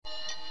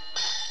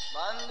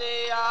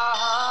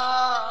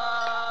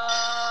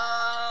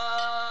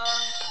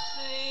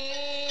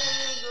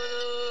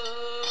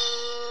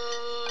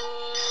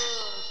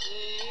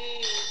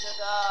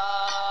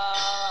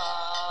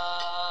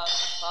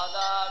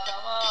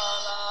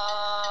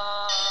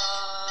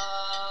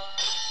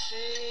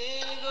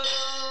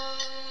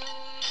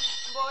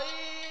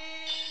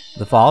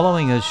The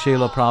following is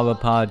Srila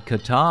Prabhupada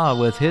Katha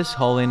with His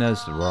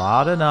Holiness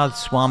Radhanath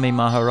Swami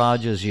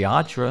Maharaj's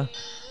Yatra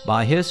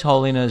by His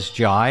Holiness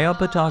Jaya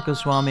Pataka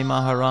Swami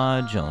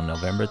Maharaj on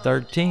November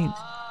 13th,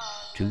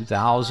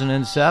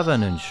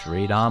 2007 in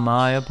Sri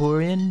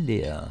Mayapur,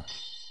 India.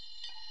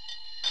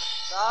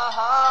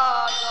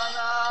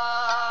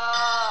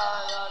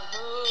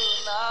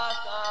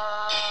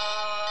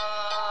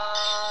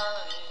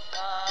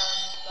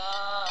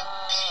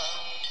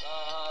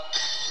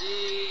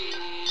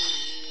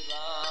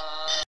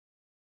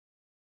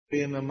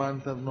 In the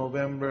month of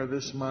November,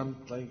 this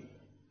month, like,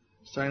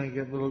 starting to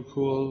get a little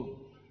cool.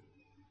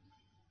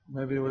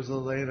 Maybe it was a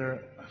little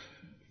later.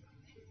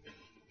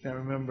 Can't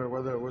remember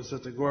whether it was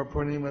at the Gaur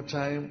Purnima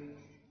time.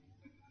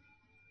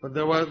 But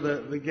there was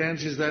the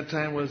Ganges that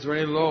time was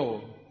very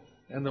low,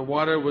 and the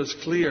water was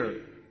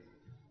clear.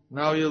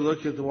 Now you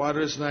look at the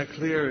water; it's not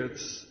clear.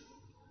 It's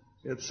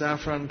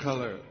saffron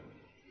color.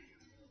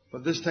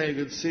 But this time you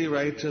could see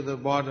right to the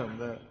bottom.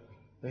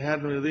 They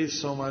hadn't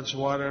released so much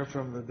water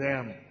from the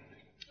dam.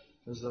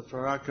 There's the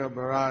Faraka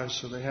barrage,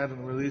 so they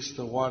hadn't released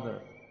the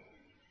water.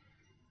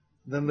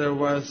 Then there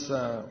was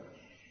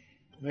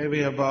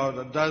maybe about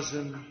a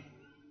dozen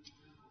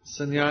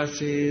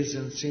sannyasis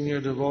and senior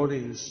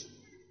devotees.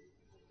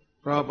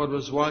 Prabhupada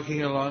was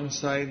walking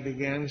alongside the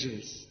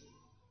Ganges.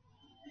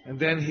 And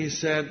then he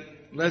said,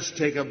 "Let's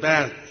take a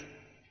bath."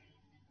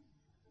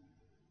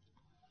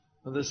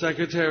 Well, the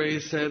secretary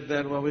said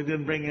that, well, we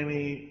didn't bring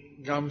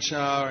any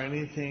gamcha or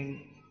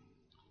anything.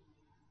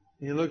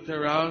 He looked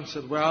around and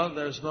said, "Well,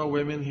 there's no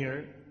women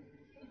here.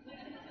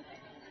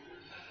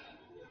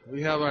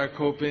 We have our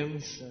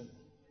kopins."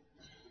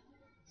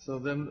 So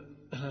then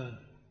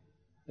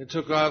they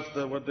took off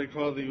what they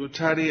call the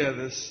utariya,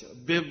 this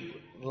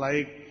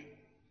bib-like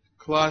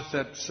cloth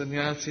that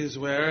sannyasis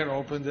wear, and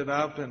opened it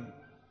up, and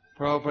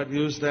Prabhupada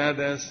used that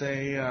as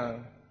a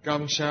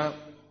gamcha.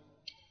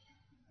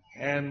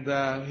 And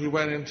he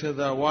went into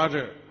the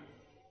water.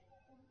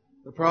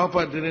 The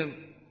Prabhupada didn't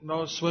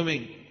know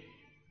swimming,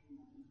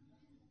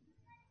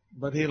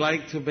 but he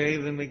liked to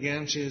bathe in the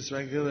Ganges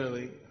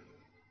regularly.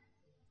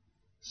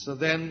 So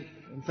then,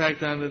 in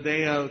fact, on the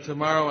day of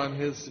tomorrow, on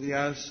his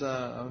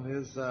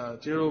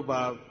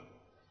Tirubhav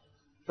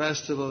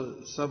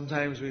festival,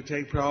 sometimes we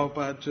take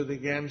Prabhupada to the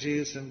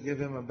Ganges and give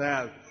him a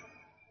bath,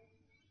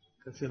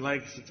 because he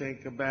likes to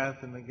take a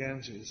bath in the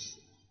Ganges.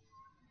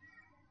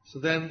 So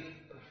then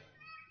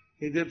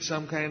he did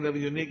some kind of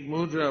unique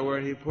mudra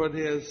where he put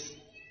his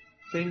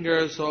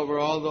fingers over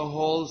all the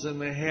holes in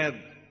the head,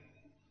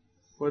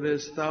 put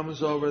his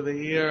thumbs over the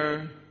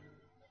ear.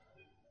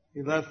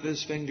 He left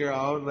this finger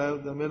out,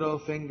 left the middle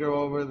finger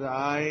over the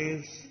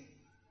eyes,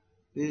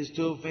 these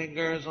two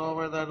fingers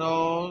over the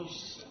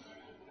nose,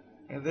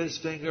 and this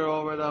finger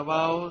over the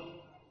mouth.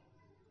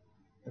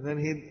 And then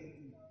he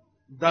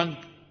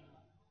dunked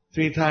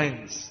 3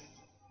 times.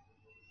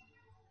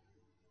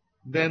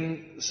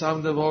 Then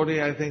some devotee,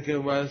 I think it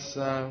was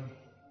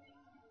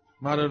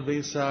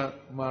Madhavisa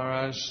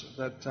Maharaj at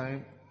that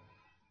time,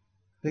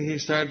 I think he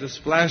started to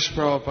splash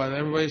Prabhupada.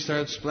 Everybody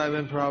started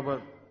splashing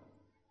Prabhupada.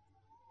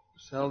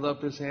 Just held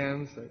up his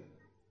hands.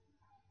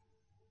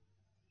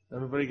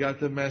 Everybody got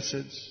the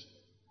message.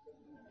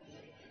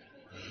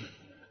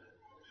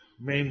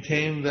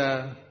 Maintain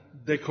the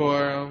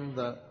decorum,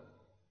 the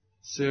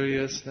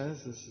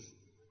seriousness.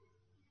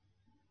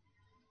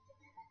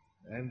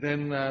 And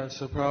then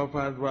so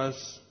Prabhupada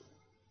was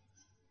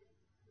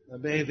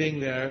bathing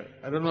there.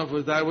 I don't know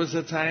if that was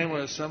the time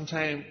or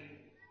sometime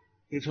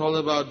he told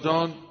about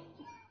don't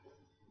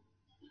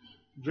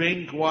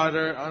drink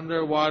water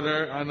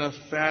underwater on a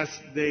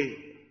fast day.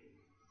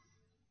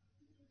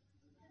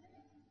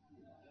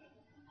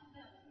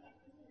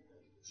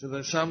 So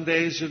that some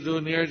days you do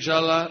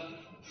nirjala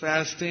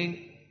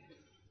fasting,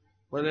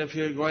 but if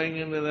you're going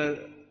into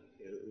the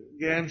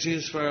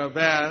Ganges for a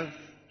bath,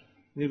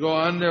 you go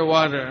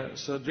underwater.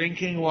 So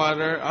drinking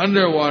water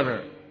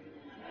underwater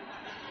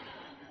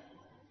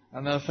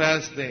on a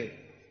fast day.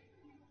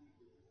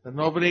 But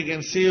nobody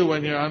can see you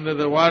when you're under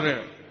the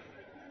water.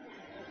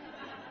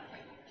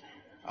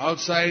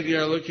 Outside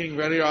you're looking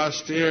very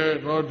austere,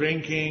 no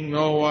drinking,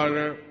 no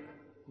water,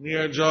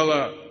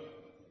 nirjala.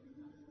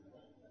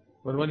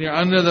 But when you're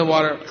under the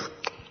water,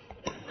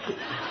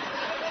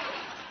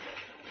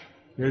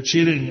 you're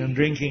cheating and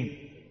drinking.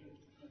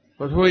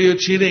 But who are you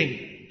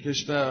cheating?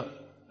 Krishna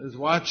is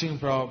watching,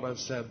 Prabhupada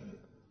said.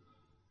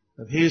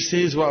 That he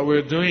sees what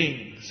we're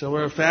doing. So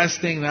we're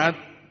fasting not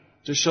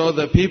to show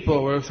the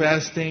people, we're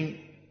fasting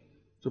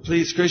to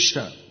please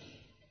Krishna.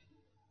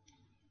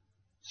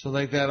 So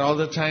like that, all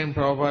the time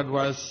Prabhupada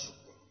was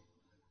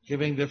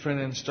giving different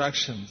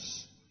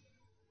instructions.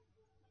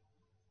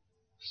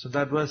 So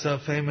that was a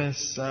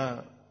famous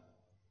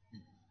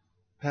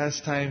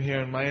pastime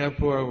here in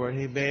Mayapur where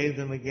he bathed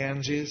in the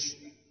Ganges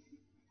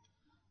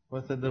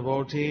with the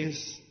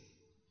devotees.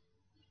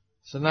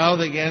 So now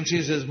the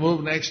Ganges has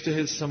moved next to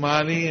his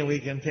samadhi and we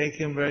can take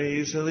him very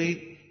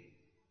easily,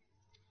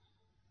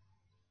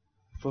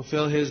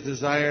 fulfill his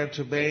desire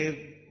to bathe.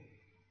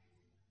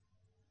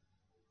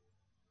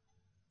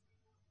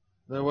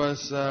 There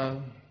was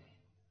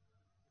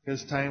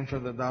his time for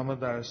the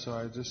Damodar, so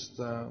I just...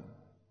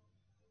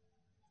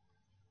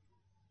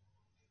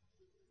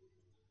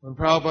 when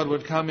Prabhupada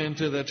would come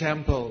into the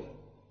temple,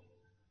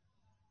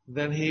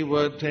 then he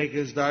would take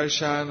his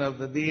darshan of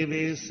the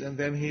deities and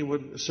then he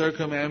would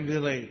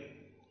circumambulate.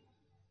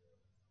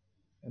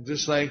 And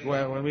just like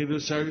when we do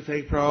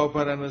take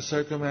Prabhupada and the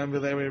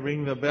circumambulate, we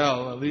ring the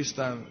bell, at least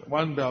on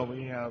one bell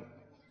we have.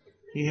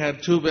 He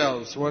had two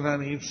bells, one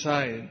on each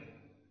side.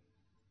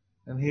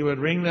 And he would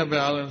ring the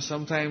bell and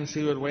sometimes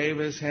he would wave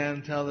his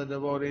hand, tell the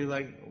devotee,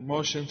 like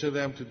motion to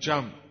them to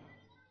jump.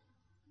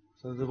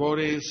 So the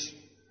devotees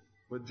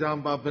would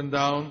jump up and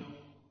down.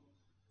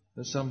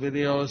 There's some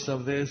videos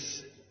of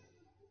this.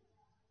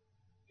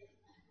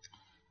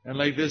 And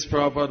like this,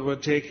 Prabhupada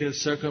would take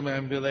his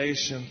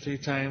circumambulation 3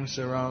 times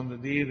around the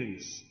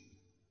deities.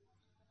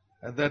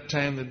 At that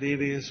time, the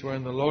deities were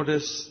in the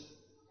lotus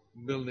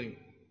building.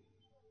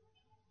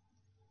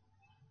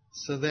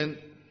 So then,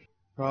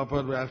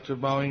 Prabhupada, after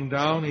bowing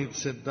down, he'd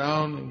sit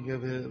down and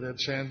give the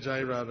chant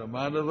Jai Radha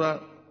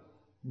Madhava,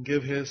 and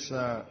give his,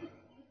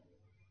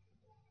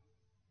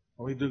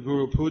 we do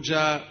Guru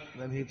Puja,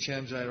 then he'd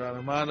chant Jai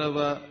Radha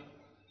Madhava,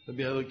 there'd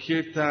be a little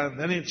kirtan,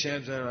 then he'd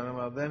chant Jai Radha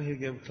Madhava, then he'd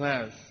give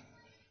class.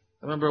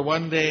 I remember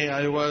one day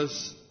I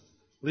was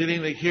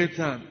leading the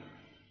kirtan,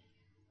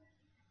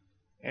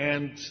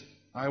 and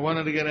I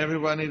wanted to get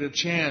everybody to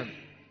chant.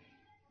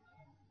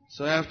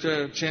 So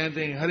after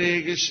chanting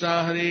Hare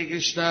Krishna,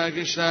 Krishna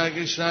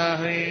Krishna,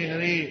 Hare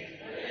Hare,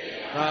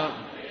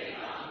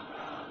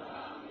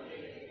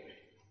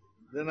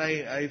 then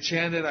I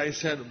chanted, I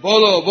said,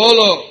 Bolo,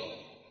 Bolo,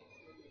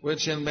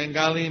 which in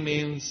Bengali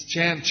means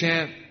chant,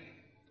 chant.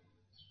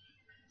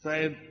 So I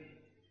had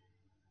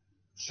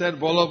said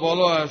Bolo,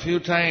 Bolo a few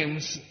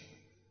times.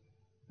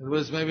 It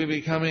was maybe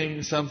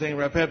becoming something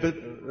repetitive.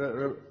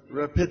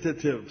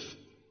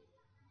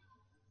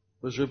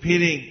 It was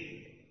repeating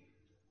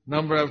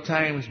number of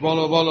times,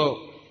 Bolo,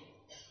 Bolo.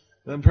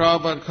 Then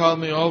Prabhupada called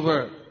me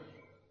over.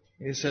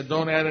 He said,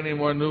 don't add any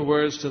more new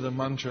words to the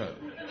mantra.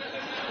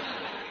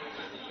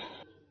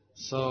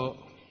 So,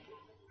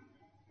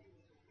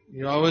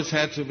 you always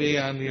had to be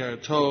on your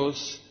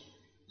toes.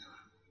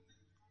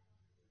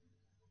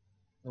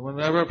 And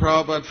whenever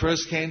Prabhupada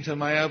first came to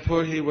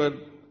Mayapur,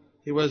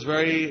 he was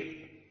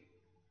very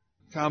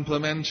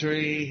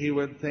complimentary. He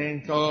would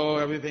think, oh,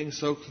 everything's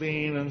so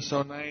clean and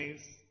so nice.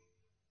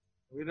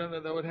 We don't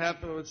know that would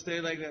happen. It would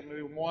stay like that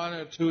maybe 1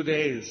 or 2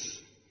 days.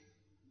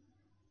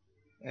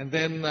 And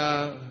then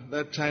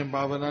that time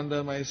Bhavananda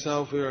and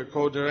myself, we were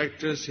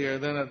co-directors here.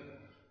 Then at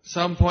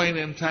some point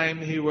in time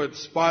he would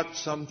spot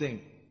something.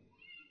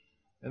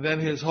 And then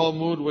his whole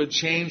mood would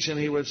change and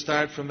he would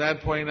start from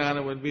that point on,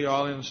 it would be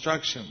all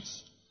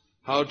instructions.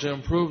 How to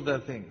improve the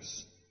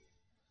things.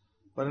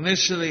 But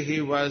initially he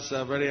was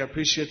very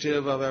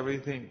appreciative of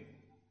everything.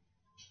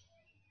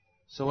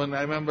 So when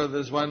I remember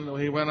there's one,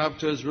 he went up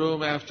to his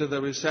room after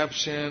the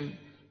reception.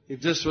 He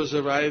just was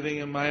arriving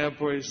in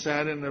Mayapur. He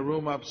sat in the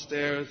room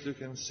upstairs. You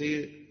can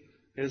see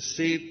his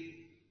seat.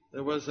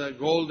 There was a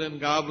golden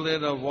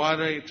goblet of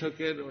water. He took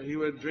it. He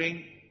would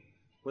drink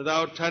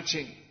without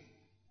touching.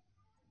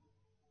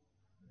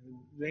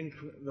 Drink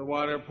the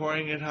water,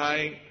 pouring it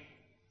high.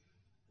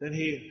 Then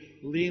he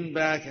leaned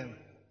back and,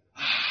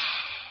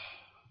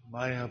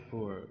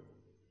 Mayapur.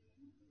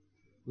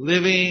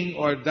 Living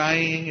or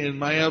dying in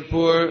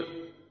Mayapur,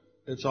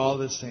 it's all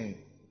the same.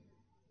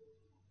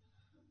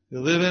 You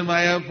live in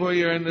Mayapur,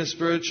 you're in the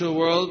spiritual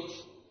world.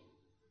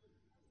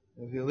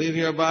 If you leave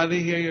your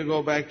body here, you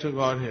go back to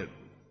Godhead.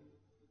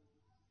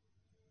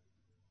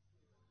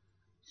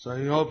 So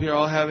I hope you're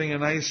all having a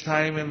nice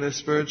time in the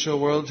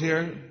spiritual world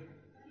here.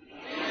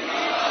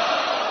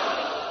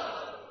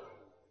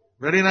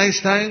 Very nice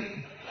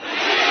time?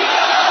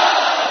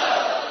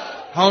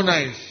 How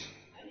nice?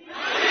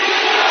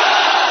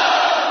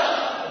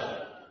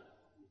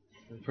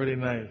 Pretty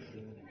nice.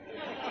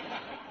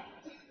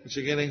 But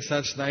you're getting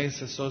such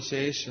nice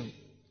association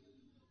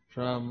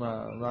from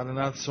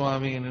Radhanath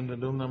Swami and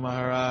Indradumna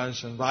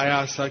Maharaj and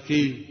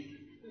Vyasaki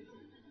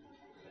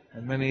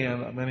and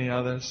many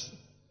others.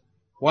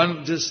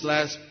 One just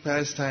last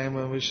pastime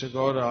when we should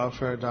go to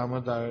offer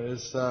Damodar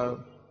is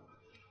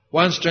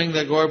once during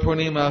the Gaur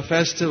Purnima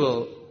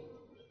festival,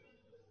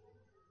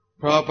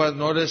 Prabhupada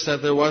noticed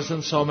that there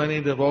wasn't so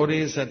many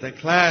devotees at the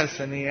class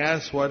and he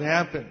asked what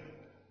happened.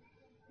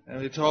 And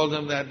we told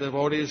him that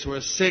devotees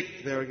were sick,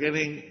 they were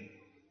getting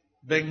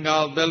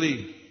Bengal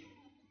belly,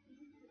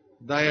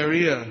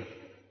 diarrhea.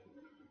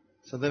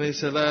 So then he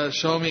said,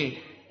 show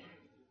me.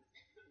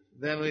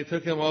 Then we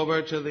took him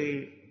over to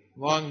the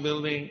long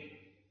building,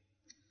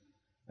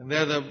 and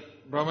there the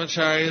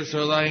brahmacharis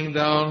were lying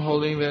down,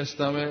 holding their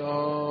stomach.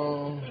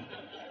 Oh.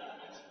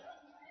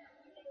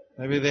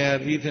 Maybe they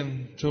had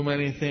eaten too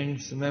many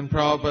things. And then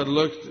Prabhupada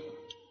looked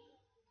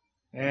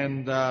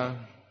and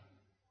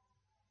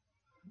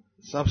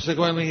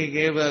subsequently he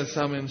gave us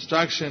some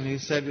instruction. He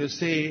said, you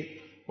see,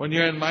 when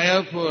you're in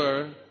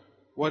Mayapur,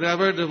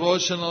 whatever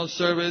devotional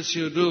service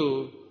you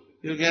do,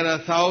 you get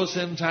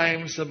 1,000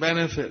 times the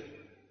benefit.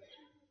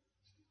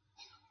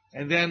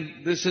 And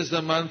then this is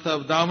the month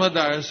of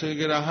Damodar, so you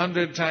get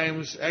 100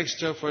 times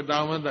extra for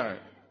Damodar.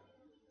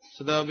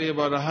 So there'll be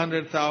about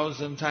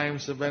 100,000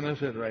 times the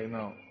benefit right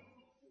now.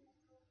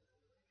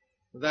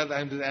 That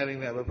I'm just adding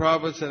that. But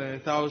Prabhupada said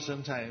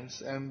 1,000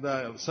 times, and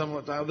some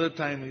other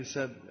time he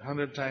said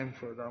 100 times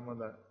for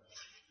Damodar.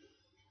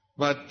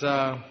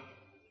 But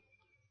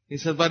he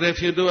said, but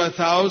if you do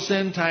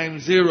 1,000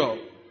 times zero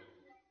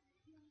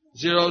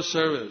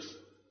service,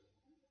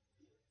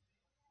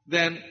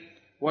 then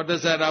what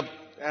does that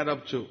add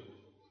up to?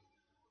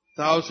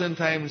 1,000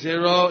 times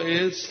zero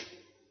is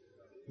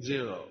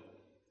zero.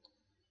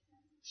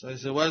 So he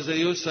said, what's the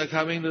use of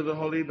coming to the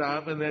Holy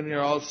Dham and then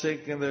you're all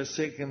sick and they're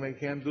sick and they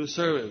can't do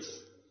service?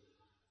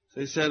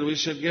 So he said we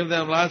should give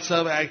them lots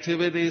of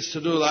activities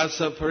to do,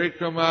 lots of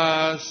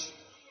parikramas,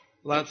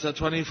 lots of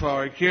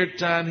 24-hour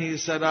kirtan he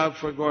set up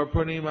for Gaur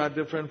Purnima,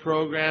 different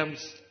programs,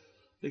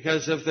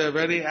 because if they're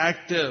very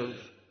active,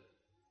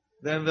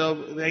 then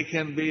they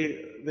can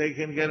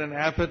get an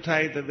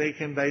appetite that they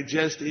can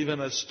digest even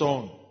a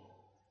stone.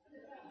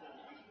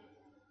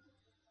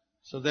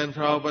 So then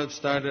Prabhupada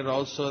started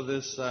also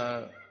this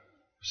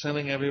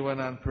sending everyone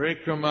on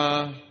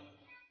parikrama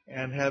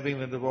and having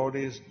the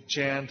devotees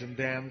chant and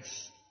dance.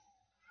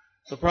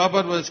 So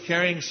Prabhupada was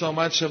caring so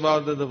much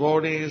about the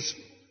devotees,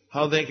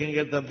 how they can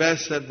get the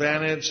best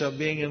advantage of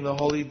being in the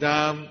Holy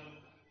Dham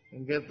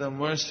and get the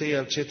mercy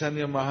of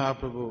Chaitanya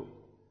Mahaprabhu.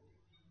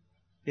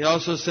 He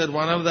also said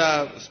one of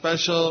the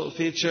special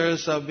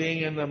features of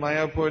being in the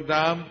Mayapur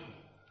Dham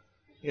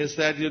is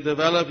that you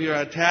develop your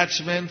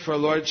attachment for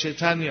Lord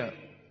Chaitanya.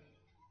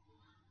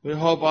 We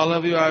hope all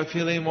of you are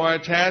feeling more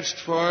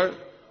attached for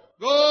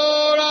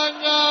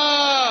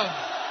Gauranga!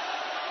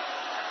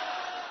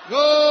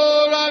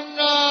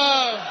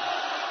 Gauranga!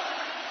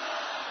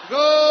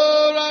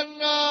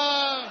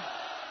 Gauranga!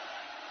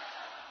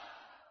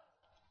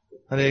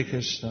 Hare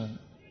Krishna.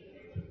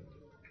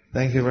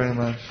 Thank you very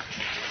much.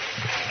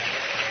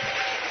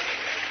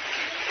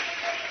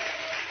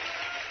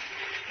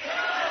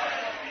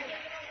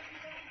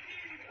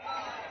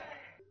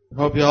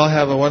 Hope you all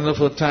have a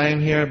wonderful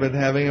time here, been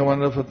having a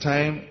wonderful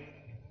time.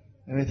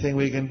 Anything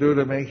we can do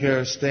to make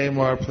your stay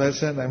more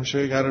pleasant, I'm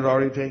sure you got it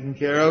already taken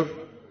care of,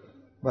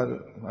 but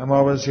I'm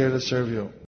always here to serve you.